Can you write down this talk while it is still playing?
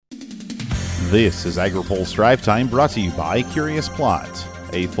This is AgriPulse Drive Time, brought to you by Curious Plot,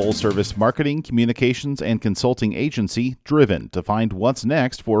 a full-service marketing, communications, and consulting agency driven to find what's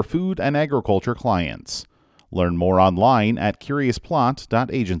next for food and agriculture clients. Learn more online at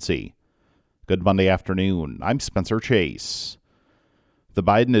curiousplot.agency. Good Monday afternoon. I'm Spencer Chase. The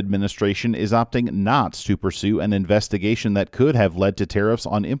Biden administration is opting not to pursue an investigation that could have led to tariffs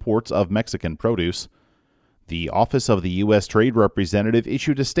on imports of Mexican produce. The Office of the U.S. Trade Representative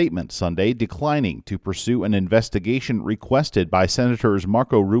issued a statement Sunday declining to pursue an investigation requested by Senators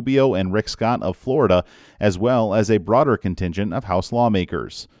Marco Rubio and Rick Scott of Florida, as well as a broader contingent of House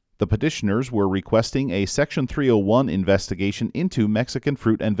lawmakers. The petitioners were requesting a Section 301 investigation into Mexican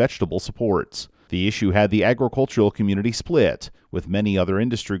fruit and vegetable supports. The issue had the agricultural community split, with many other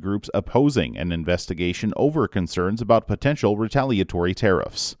industry groups opposing an investigation over concerns about potential retaliatory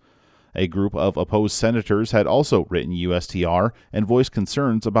tariffs. A group of opposed senators had also written USTR and voiced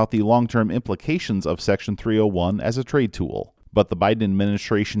concerns about the long-term implications of Section 301 as a trade tool. But the Biden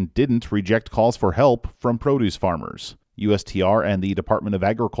administration didn't reject calls for help from produce farmers. USTR and the Department of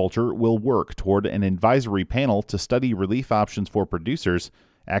Agriculture will work toward an advisory panel to study relief options for producers,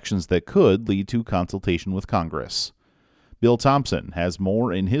 actions that could lead to consultation with Congress. Bill Thompson has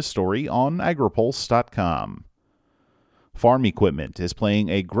more in his story on agripulse.com. Farm equipment is playing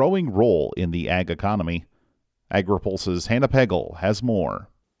a growing role in the ag economy. AgriPulse's Hannah Pegel has more.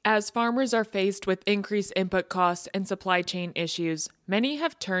 As farmers are faced with increased input costs and supply chain issues, many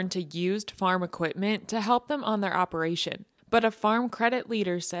have turned to used farm equipment to help them on their operation. But a farm credit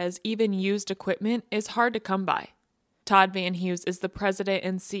leader says even used equipment is hard to come by. Todd Van Hughes is the president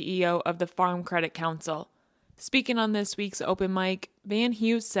and CEO of the Farm Credit Council. Speaking on this week's open mic, Van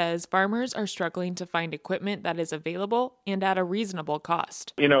Hughes says farmers are struggling to find equipment that is available and at a reasonable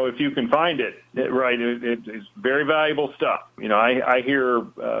cost. You know, if you can find it, it's very valuable stuff. You know, I hear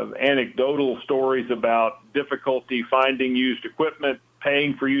anecdotal stories about difficulty finding used equipment,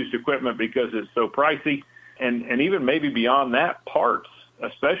 paying for used equipment because it's so pricey, and even maybe beyond that, parts,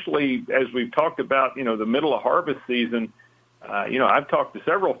 especially as we've talked about, you know, the middle of harvest season. I've talked to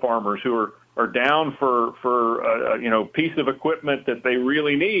several farmers who are down for a piece of equipment that they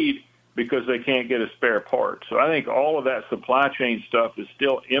really need because they can't get a spare part. So I think all of that supply chain stuff is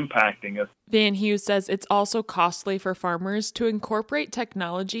still impacting us. Van Hughes says it's also costly for farmers to incorporate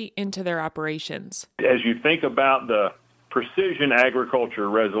technology into their operations. As you think about the precision agriculture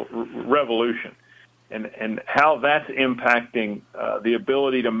revolution and how that's impacting the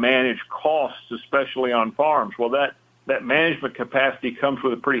ability to manage costs, especially on farms, well, that management capacity comes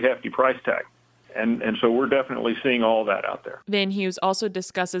with a pretty hefty price tag. And so we're definitely seeing all that out there. Van Hughes also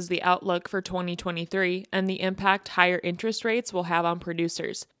discusses the outlook for 2023 and the impact higher interest rates will have on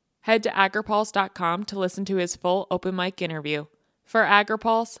producers. Head to agripulse.com to listen to his full open mic interview. For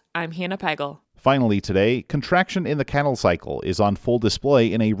AgriPulse, I'm Hannah Pegel. Finally today, contraction in the cattle cycle is on full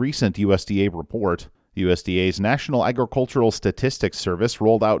display in a recent USDA report. USDA's National Agricultural Statistics Service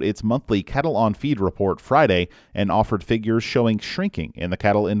rolled out its monthly Cattle on Feed report Friday and offered figures showing shrinking in the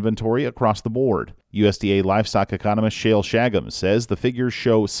cattle inventory across the board. USDA livestock economist Shayle Shagam says the figures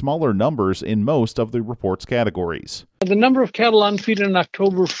show smaller numbers in most of the report's categories. The number of cattle on feed on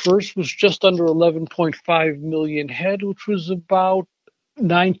October 1st was just under 11.5 million head, which was about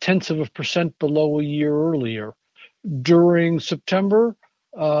 0.9% below a year earlier. During September,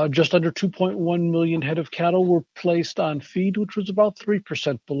 just under 2.1 million head of cattle were placed on feed, which was about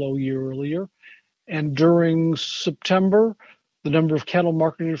 3% below a year earlier. And during September, the number of cattle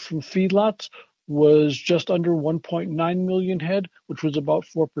marketed from feedlots was just under 1.9 million head, which was about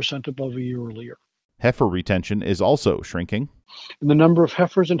 4% above a year earlier. Heifer retention is also shrinking. And the number of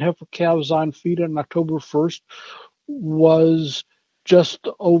heifers and heifer calves on feed on October 1st was just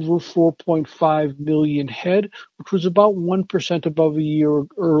over 4.5 million head, which was about 1% above a year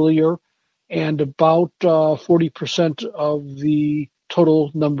earlier and about 40% of the total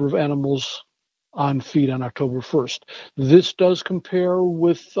number of animals on feed on October 1st. This does compare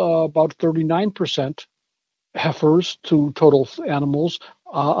with about 39% heifers to total animals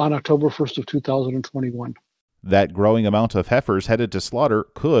on October 1st of 2021. That growing amount of heifers headed to slaughter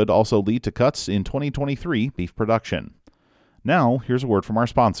could also lead to cuts in 2023 beef production. Now, here's a word from our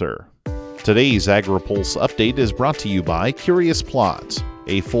sponsor. Today's AgriPulse update is brought to you by Curious Plot,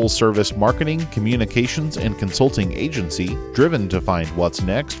 a full-service marketing, communications, and consulting agency driven to find what's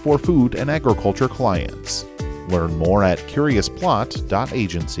next for food and agriculture clients. Learn more at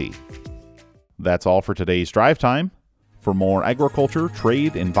curiousplot.agency. That's all for today's Drive Time. For more agriculture,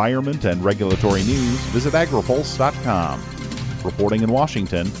 trade, environment, and regulatory news, visit agripulse.com. Reporting in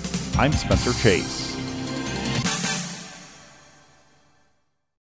Washington, I'm Spencer Chase.